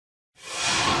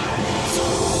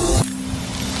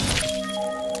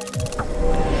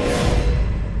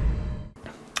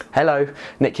Hello,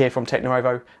 Nick here from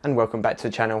TechNuovo and welcome back to the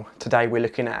channel. Today we're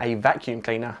looking at a vacuum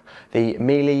cleaner, the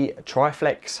Miele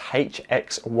Triflex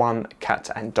HX1 cat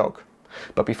and dog.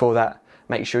 But before that,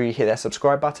 make sure you hit that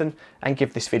subscribe button and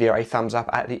give this video a thumbs up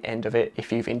at the end of it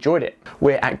if you've enjoyed it.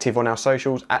 We're active on our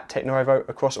socials at TechNuovo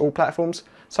across all platforms,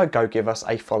 so go give us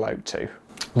a follow too.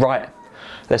 Right,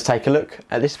 let's take a look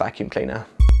at this vacuum cleaner.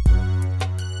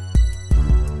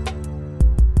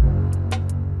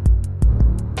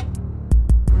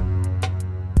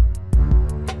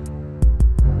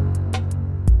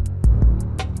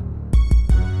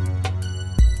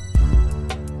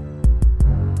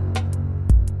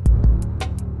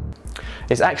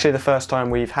 It's actually the first time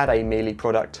we've had a Miele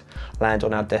product land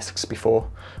on our desks before.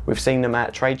 We've seen them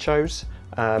at trade shows,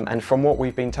 and from what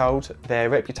we've been told, their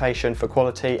reputation for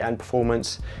quality and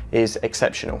performance is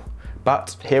exceptional.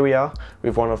 But here we are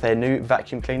with one of their new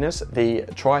vacuum cleaners, the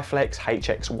Triflex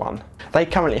HX1. They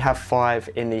currently have 5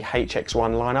 in the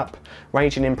HX1 lineup,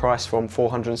 ranging in price from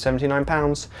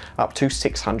 £479 up to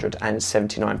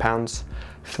 £679.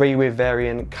 3 with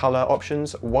varying colour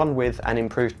options, 1 with an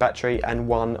improved battery and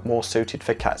 1 more suited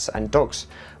for cats and dogs,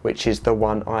 which is the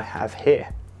one I have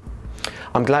here.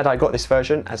 I'm glad I got this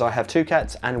version as I have 2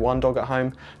 cats and 1 dog at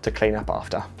home to clean up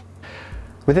after.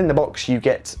 Within the box you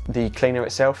get the cleaner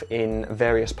itself in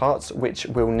various parts which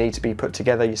will need to be put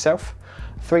together yourself.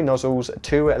 3 nozzles,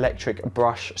 2 electric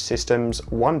brush systems,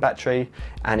 1 battery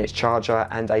and its charger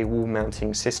and a wall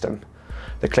mounting system.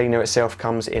 The cleaner itself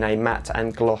comes in a matte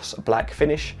and gloss black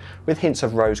finish with hints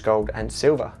of rose gold and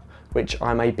silver, which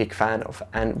I'm a big fan of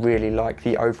and really like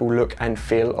the overall look and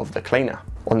feel of the cleaner.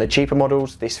 On the cheaper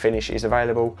models, this finish is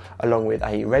available along with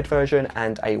a red version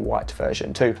and a white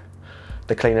version too.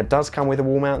 The cleaner does come with a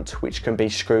wall mount which can be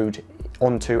screwed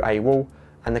onto a wall,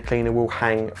 and the cleaner will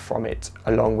hang from it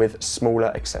along with smaller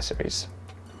accessories.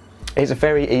 It's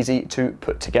very easy to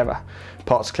put together.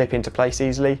 Parts clip into place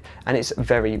easily and it's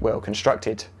very well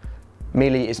constructed.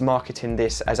 Miele is marketing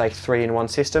this as a 3-in-1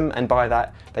 system, and by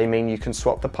that they mean you can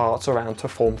swap the parts around to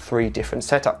form 3 different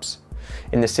setups.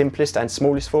 In the simplest and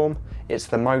smallest form, it's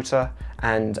the motor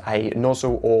and a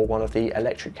nozzle or one of the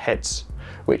electric heads,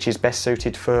 which is best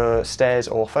suited for stairs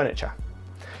or furniture.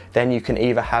 Then you can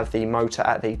either have the motor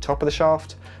at the top of the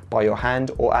shaft by your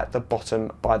hand or at the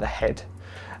bottom by the head.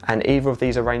 And either of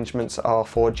these arrangements are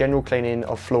for general cleaning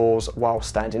of floors while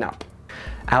standing up.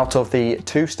 Out of the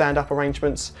 2 stand-up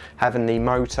arrangements, having the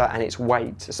motor and its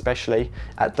weight, especially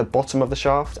at the bottom of the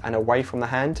shaft and away from the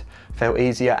hand, felt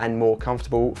easier and more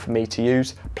comfortable for me to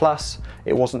use, plus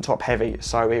it wasn't top heavy,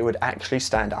 so it would actually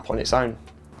stand up on its own.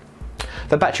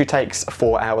 The battery takes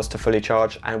 4 hours to fully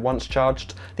charge, and once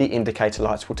charged, the indicator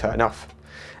lights will turn off.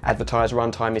 Advertised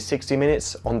runtime is 60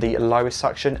 minutes on the lowest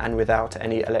suction and without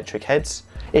any electric heads.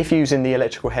 If using the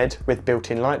electrical head with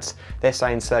built-in lights, they're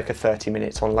saying circa 30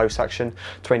 minutes on low suction,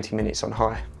 20 minutes on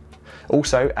high.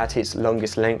 Also, at its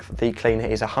longest length, the cleaner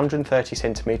is 130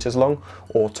 centimeters long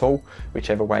or tall,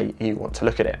 whichever way you want to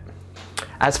look at it.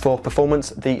 As for performance,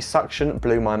 the suction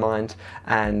blew my mind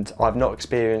and I've not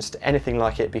experienced anything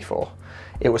like it before.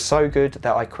 It was so good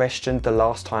that I questioned the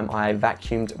last time I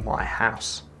vacuumed my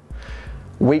house.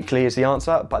 Weekly is the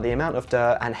answer, but the amount of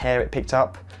dirt and hair it picked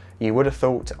up, you would have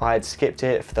thought I had skipped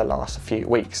it for the last few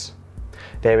weeks.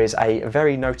 There is a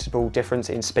very noticeable difference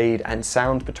in speed and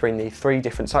sound between the 3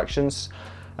 different suctions,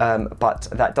 but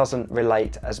that doesn't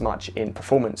relate as much in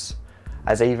performance,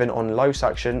 as even on low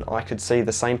suction I could see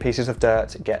the same pieces of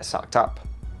dirt get sucked up.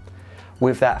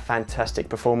 With that fantastic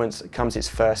performance comes its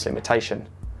first limitation,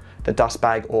 the dust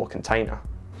bag or container.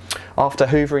 After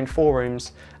hoovering 4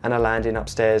 rooms and a landing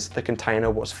upstairs, the container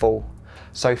was full.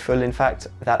 So full in fact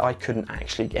that I couldn't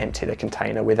actually empty the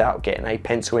container without getting a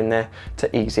pencil in there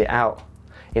to ease it out.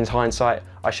 In hindsight,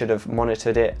 I should have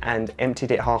monitored it and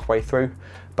emptied it halfway through,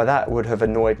 but that would have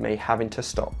annoyed me having to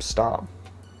stop-start.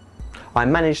 I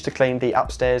managed to clean the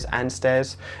upstairs and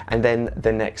stairs, and then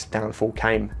the next downfall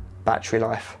came: battery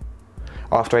life.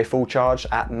 After a full charge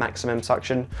at maximum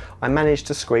suction, I managed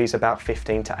to squeeze about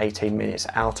 15 to 18 minutes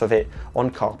out of it on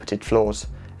carpeted floors,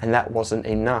 and that wasn't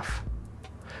enough.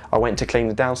 I went to clean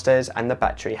the downstairs and the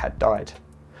battery had died.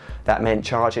 That meant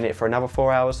charging it for another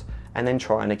 4 hours and then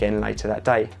trying again later that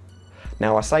day.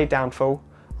 Now I say downfall,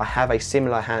 I have a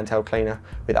similar handheld cleaner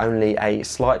with only a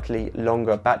slightly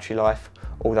longer battery life,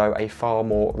 although a far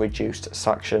more reduced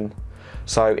suction.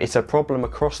 So it's a problem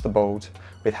across the board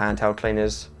with handheld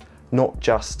cleaners, not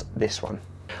just this one.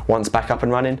 Once back up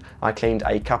and running, I cleaned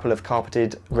a couple of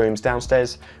carpeted rooms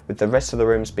downstairs, with the rest of the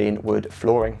rooms being wood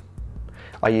flooring.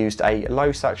 I used a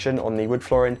low suction on the wood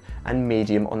flooring and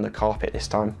medium on the carpet this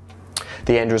time.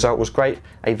 The end result was great,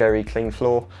 a very clean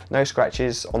floor, no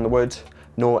scratches on the wood,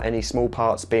 nor any small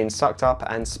parts being sucked up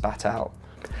and spat out.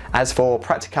 As for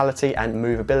practicality and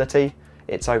movability,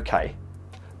 it's okay.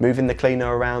 Moving the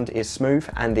cleaner around is smooth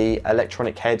and the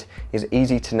electronic head is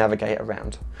easy to navigate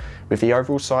around. With the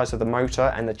overall size of the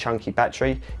motor and the chunky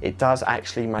battery, it does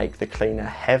actually make the cleaner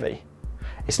heavy.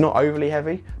 It's not overly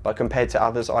heavy, but compared to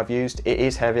others I've used, it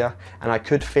is heavier, and I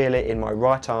could feel it in my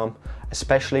right arm,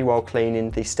 especially while cleaning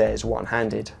the stairs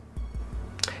one-handed.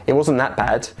 It wasn't that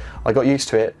bad, I got used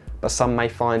to it, but some may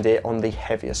find it on the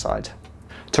heavier side.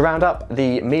 To round up,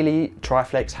 the Miele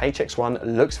Triflex HX1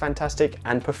 looks fantastic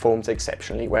and performs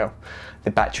exceptionally well.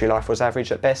 The battery life was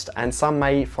average at best, and some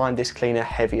may find this cleaner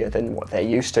heavier than what they're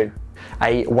used to.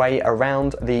 A way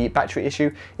around the battery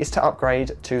issue is to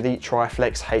upgrade to the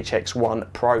Triflex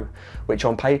HX1 Pro, which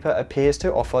on paper appears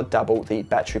to offer double the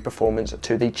battery performance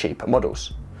to the cheaper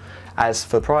models. As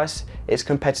for price, it's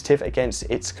competitive against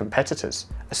its competitors,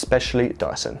 especially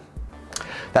Dyson.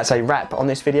 That's a wrap on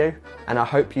this video, and I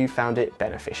hope you found it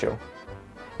beneficial.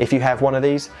 If you have one of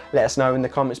these, let us know in the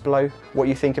comments below what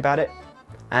you think about it.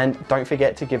 And don't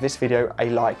forget to give this video a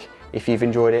like if you've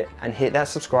enjoyed it, and hit that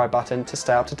subscribe button to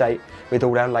stay up to date with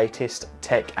all our latest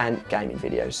tech and gaming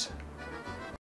videos.